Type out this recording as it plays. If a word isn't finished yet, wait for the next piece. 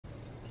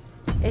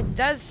It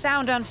does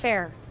sound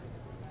unfair,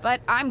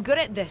 but I'm good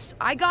at this.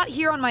 I got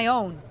here on my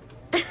own.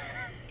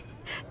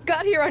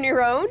 Got here on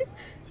your own?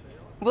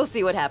 We'll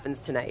see what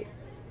happens tonight.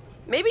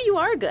 Maybe you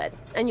are good,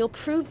 and you'll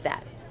prove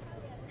that.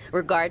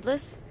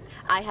 Regardless,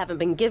 I haven't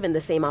been given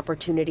the same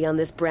opportunity on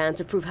this brand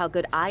to prove how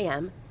good I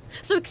am.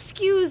 So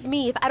excuse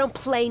me if I don't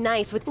play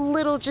nice with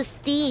little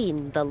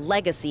Justine, the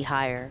legacy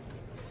hire.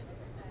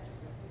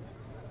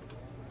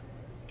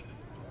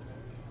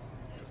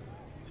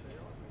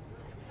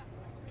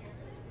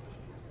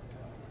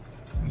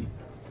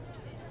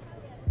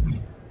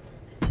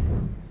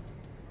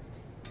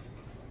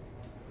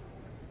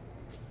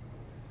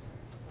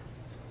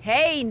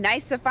 Hey,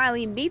 nice to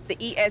finally meet the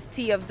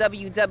EST of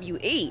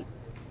WWE.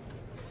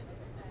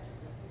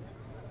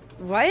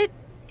 What?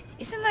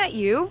 Isn't that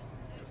you?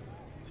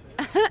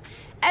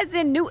 As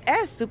in new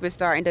S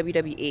superstar in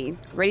WWE.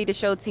 Ready to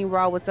show Team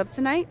Raw what's up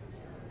tonight?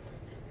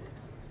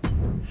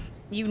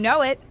 You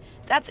know it.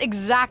 That's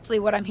exactly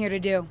what I'm here to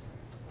do.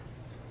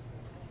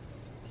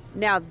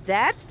 Now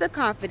that's the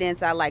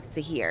confidence I like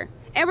to hear.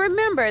 And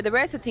remember, the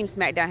rest of Team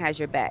SmackDown has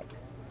your back.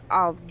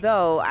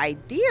 Although,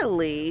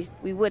 ideally,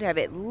 we would have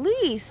at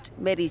least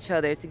met each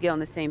other to get on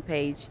the same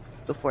page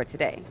before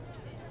today.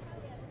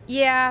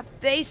 Yeah,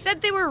 they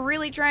said they were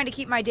really trying to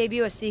keep my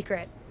debut a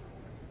secret.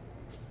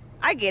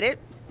 I get it.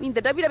 I mean,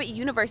 the WWE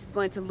Universe is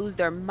going to lose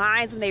their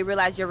minds when they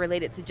realize you're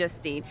related to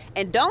Justine.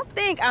 And don't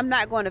think I'm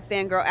not going to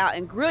fangirl out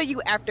and grill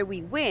you after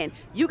we win.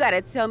 You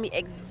gotta tell me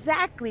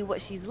exactly what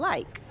she's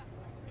like.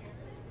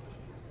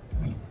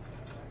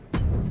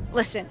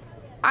 Listen,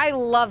 I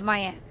love my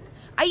aunt.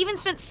 I even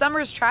spent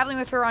summers traveling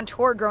with her on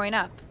tour growing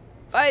up.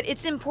 But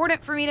it's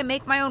important for me to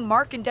make my own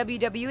mark in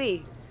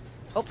WWE.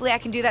 Hopefully I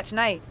can do that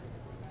tonight.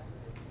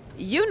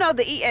 You know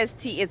the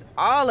EST is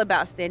all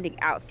about standing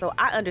out, so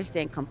I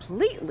understand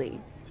completely.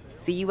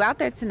 See you out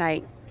there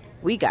tonight.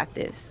 We got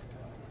this.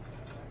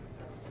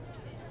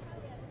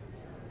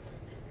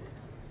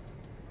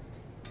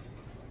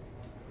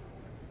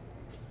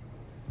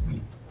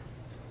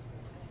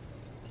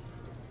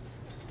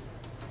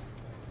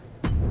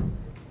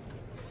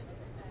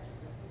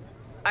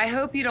 I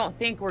hope you don't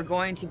think we're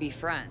going to be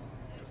friends.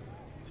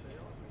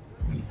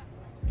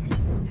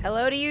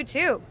 Hello to you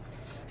too.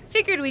 I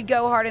figured we'd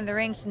go hard in the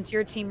ring since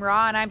you're Team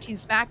Raw and I'm Team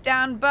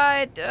SmackDown,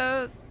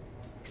 but,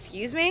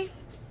 excuse me?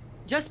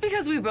 Just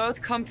because we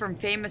both come from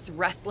famous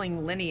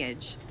wrestling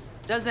lineage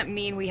doesn't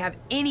mean we have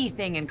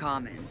anything in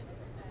common.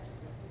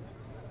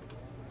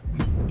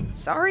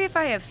 Sorry if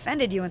I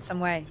offended you in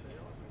some way.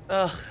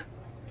 Ugh.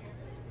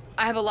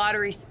 I have a lot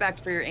of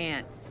respect for your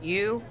aunt.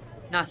 You,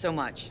 not so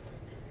much.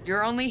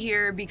 You're only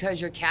here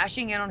because you're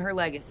cashing in on her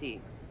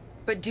legacy.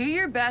 But do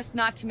your best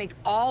not to make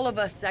all of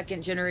us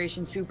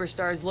second-generation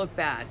superstars look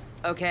bad,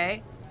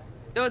 okay?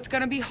 Though it's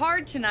gonna be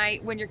hard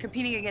tonight when you're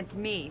competing against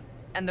me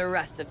and the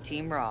rest of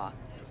Team Raw.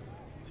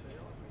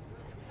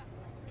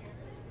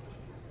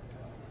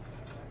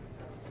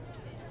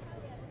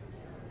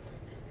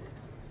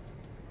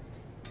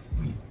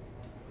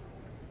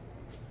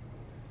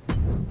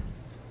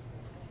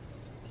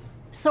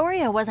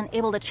 Sorry I wasn't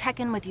able to check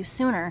in with you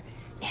sooner.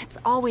 It's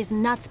always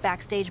nuts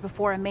backstage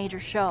before a major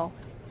show.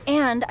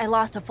 And I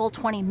lost a full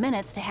 20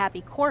 minutes to Happy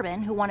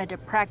Corbin, who wanted to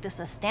practice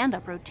a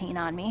stand-up routine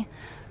on me.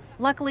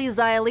 Luckily,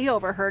 Xia Li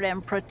overheard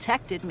and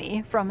protected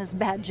me from his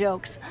bad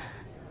jokes.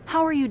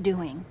 How are you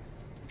doing?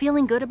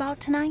 Feeling good about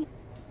tonight?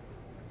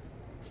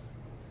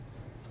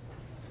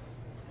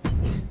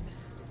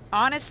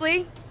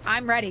 Honestly,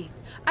 I'm ready.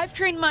 I've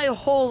trained my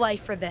whole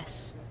life for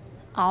this.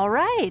 All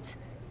right.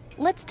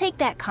 Let's take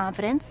that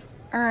confidence,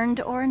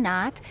 earned or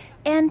not,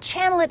 and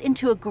channel it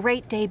into a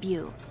great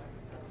debut.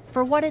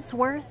 For what it's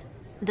worth,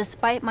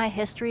 despite my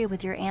history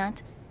with your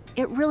aunt,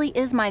 it really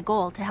is my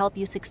goal to help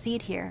you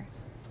succeed here.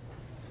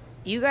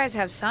 You guys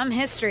have some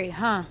history,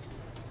 huh?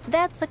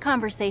 That's a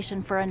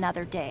conversation for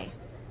another day.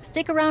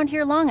 Stick around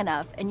here long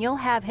enough and you'll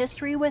have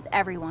history with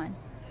everyone.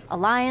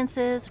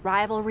 Alliances,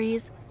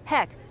 rivalries,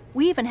 heck,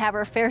 we even have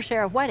our fair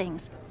share of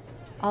weddings.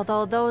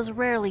 Although those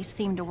rarely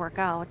seem to work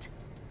out.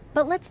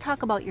 But let's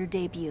talk about your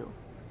debut.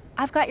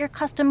 I've got your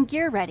custom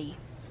gear ready.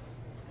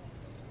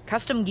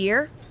 Custom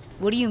gear?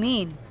 What do you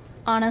mean?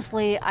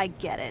 Honestly, I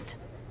get it.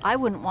 I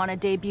wouldn't want to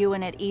debut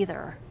in it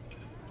either.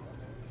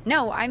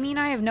 No, I mean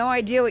I have no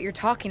idea what you're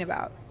talking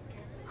about.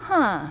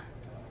 Huh.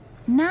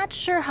 Not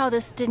sure how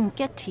this didn't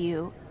get to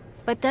you,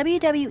 but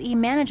WWE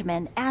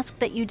management asked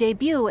that you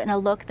debut in a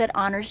look that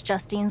honors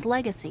Justine's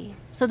legacy.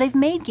 So they've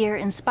made gear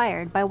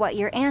inspired by what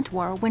your aunt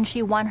wore when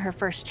she won her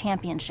first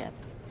championship.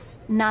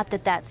 Not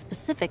that that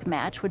specific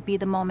match would be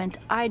the moment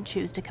I'd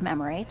choose to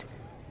commemorate.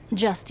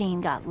 Justine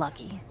got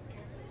lucky.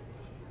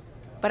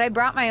 But I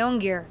brought my own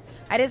gear.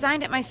 I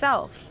designed it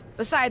myself.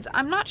 Besides,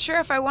 I'm not sure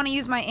if I want to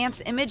use my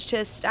aunt's image to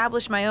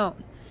establish my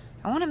own.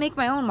 I want to make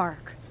my own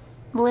mark.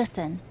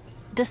 Listen,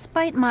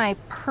 despite my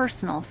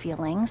personal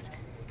feelings,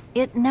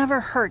 it never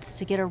hurts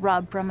to get a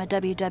rub from a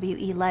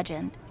WWE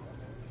legend.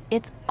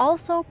 It's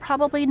also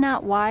probably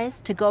not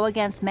wise to go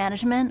against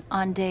management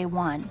on day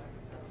one.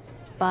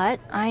 But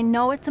I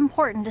know it's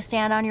important to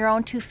stand on your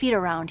own 2 feet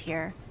around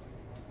here.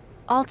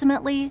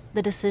 Ultimately,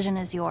 the decision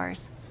is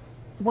yours.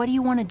 What do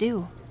you want to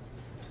do?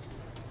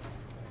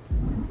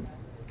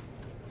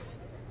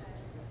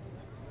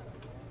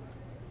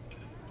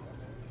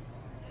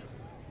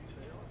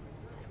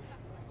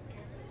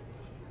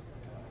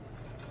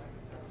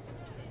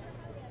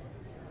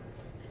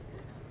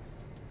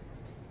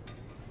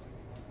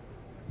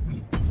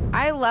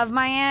 I love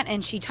my aunt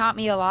and she taught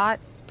me a lot,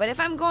 but if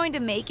I'm going to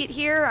make it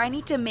here, I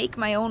need to make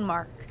my own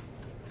mark.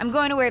 I'm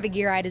going to wear the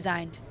gear I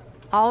designed.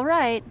 All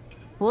right,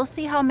 we'll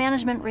see how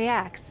management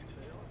reacts.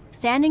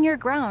 Standing your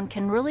ground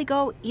can really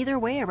go either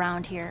way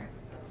around here.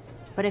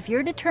 But if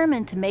you're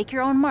determined to make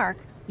your own mark,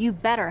 you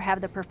better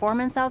have the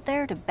performance out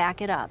there to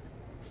back it up.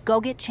 Go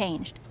get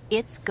changed.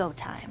 It's go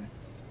time.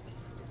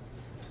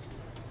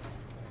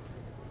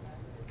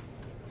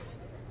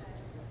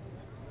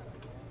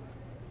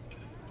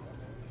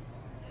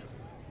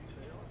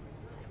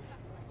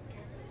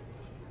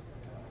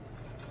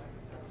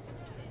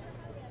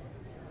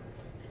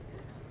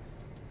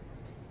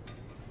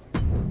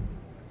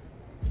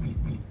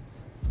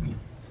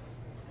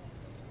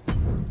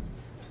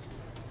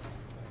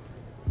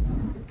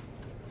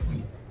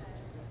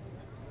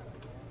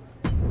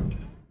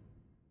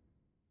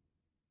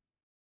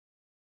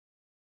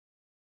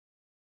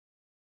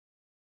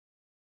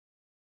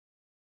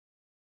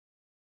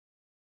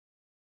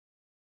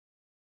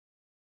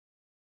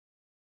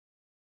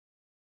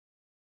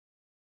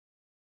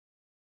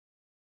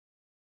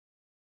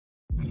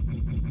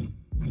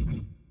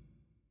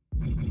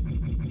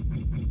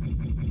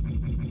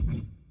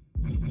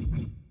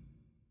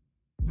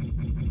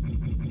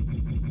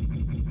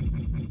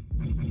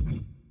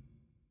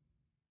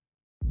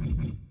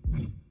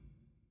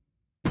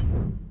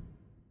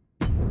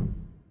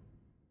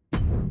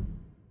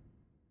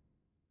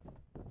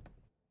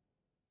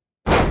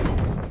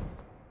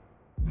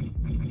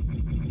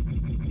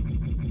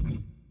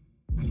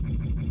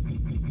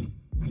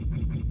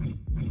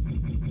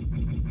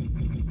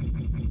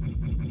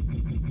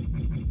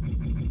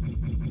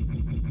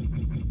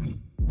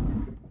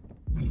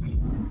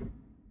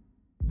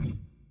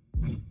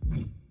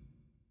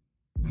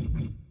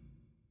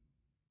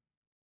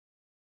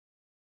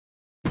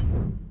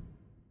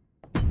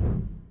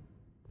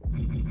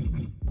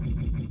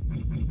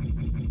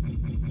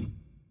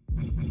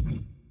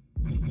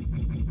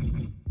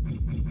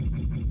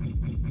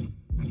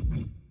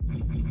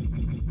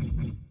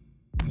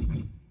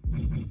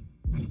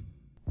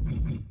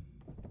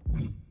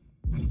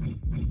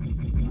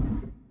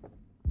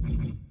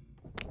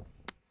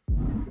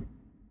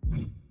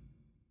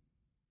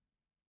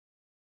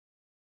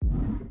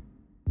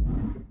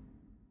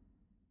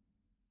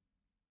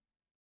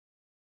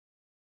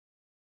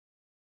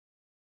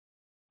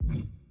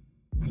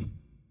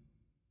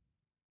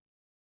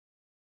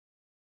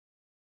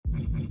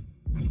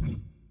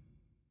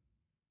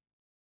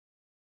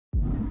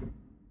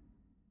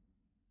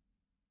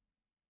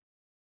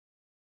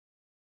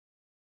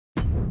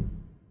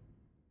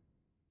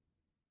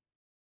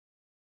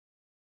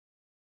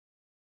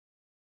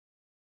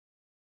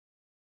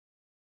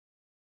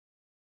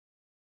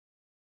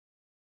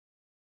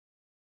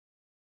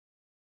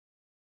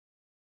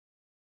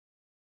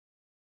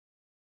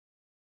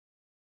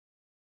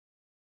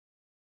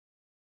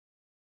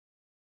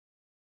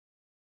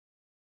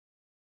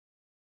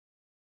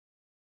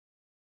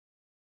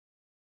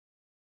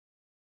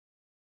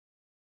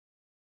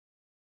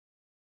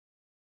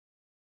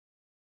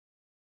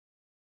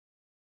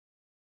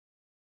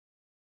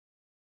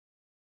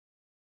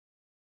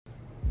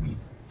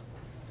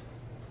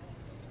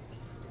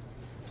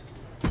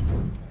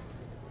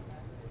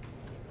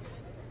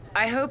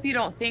 I hope you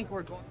don't think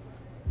we're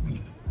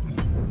going.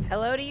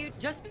 Hello to you.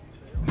 Just.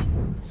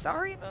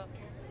 Sorry.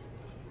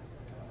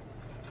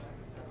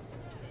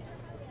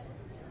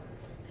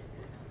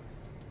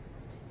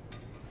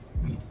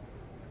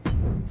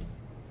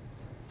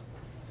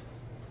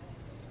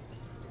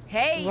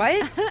 Hey.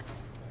 What?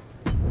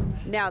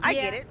 Now I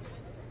Yeah. get it.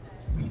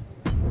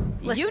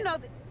 Listen. You know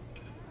that.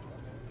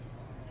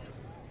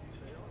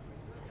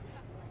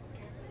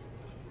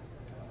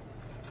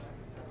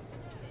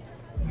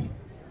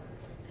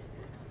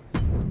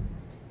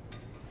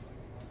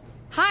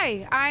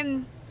 Hi,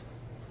 I'm...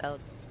 Oh,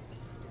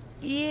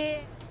 Yeah.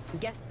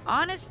 guess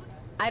Honestly,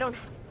 I don't.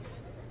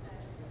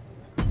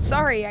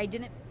 sorry, I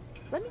didn't...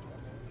 Let me.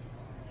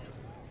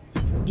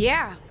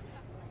 Yeah.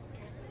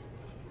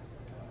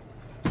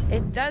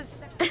 It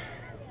does...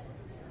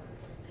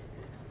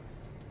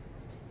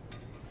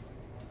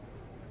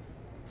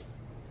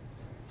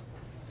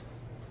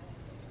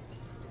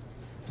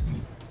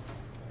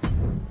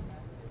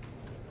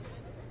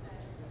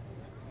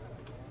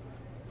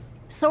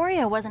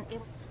 Soria wasn't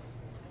able.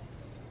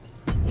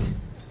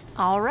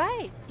 All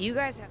right, You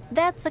guys have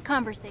that's a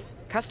conversation.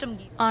 custom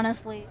gear.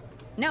 Honestly,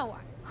 No,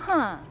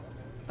 huh?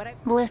 but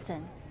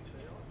Listen,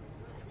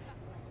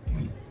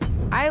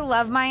 I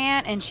love my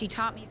aunt and she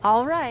taught me...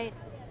 all right.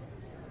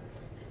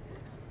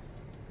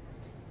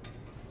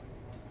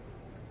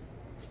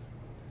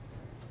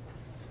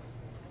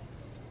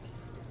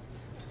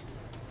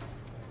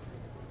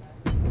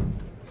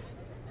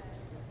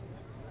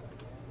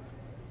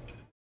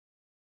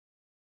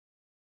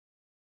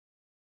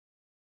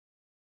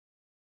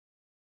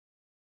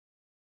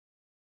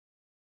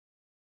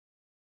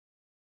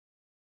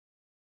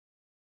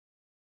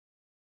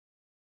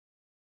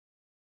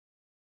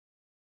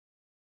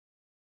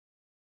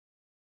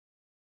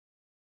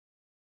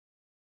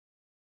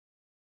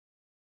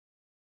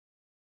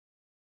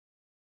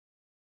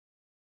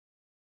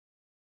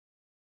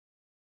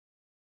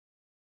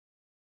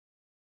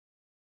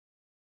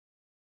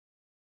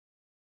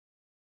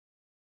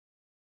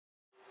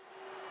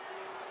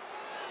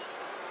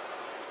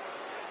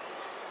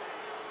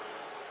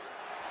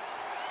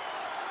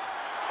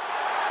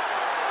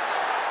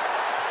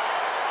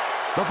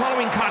 The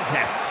following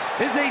contest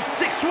is a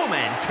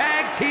six-woman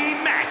tag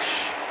team match.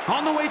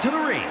 On the way to the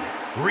ring,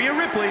 Rhea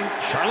Ripley,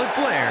 Charlotte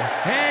Flair,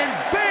 and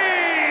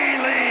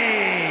Bayley.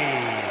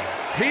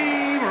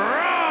 Team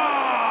Raw.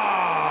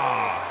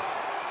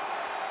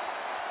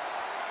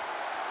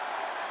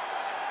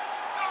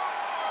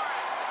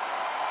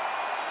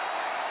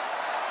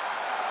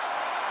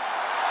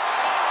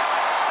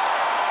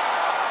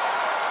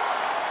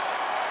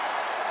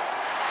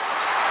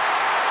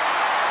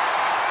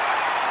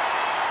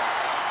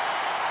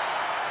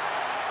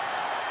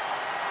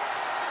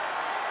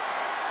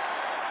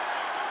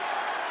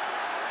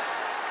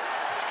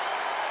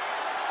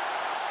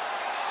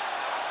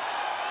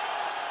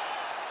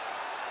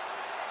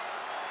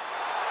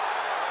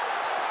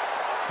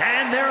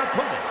 And their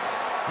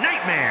opponents,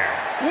 Nightmare,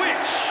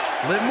 Witch,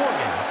 Liv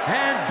Morgan,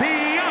 and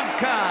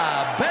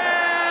Bianca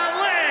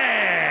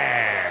Belair.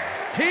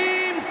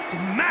 Team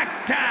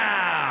SmackDown.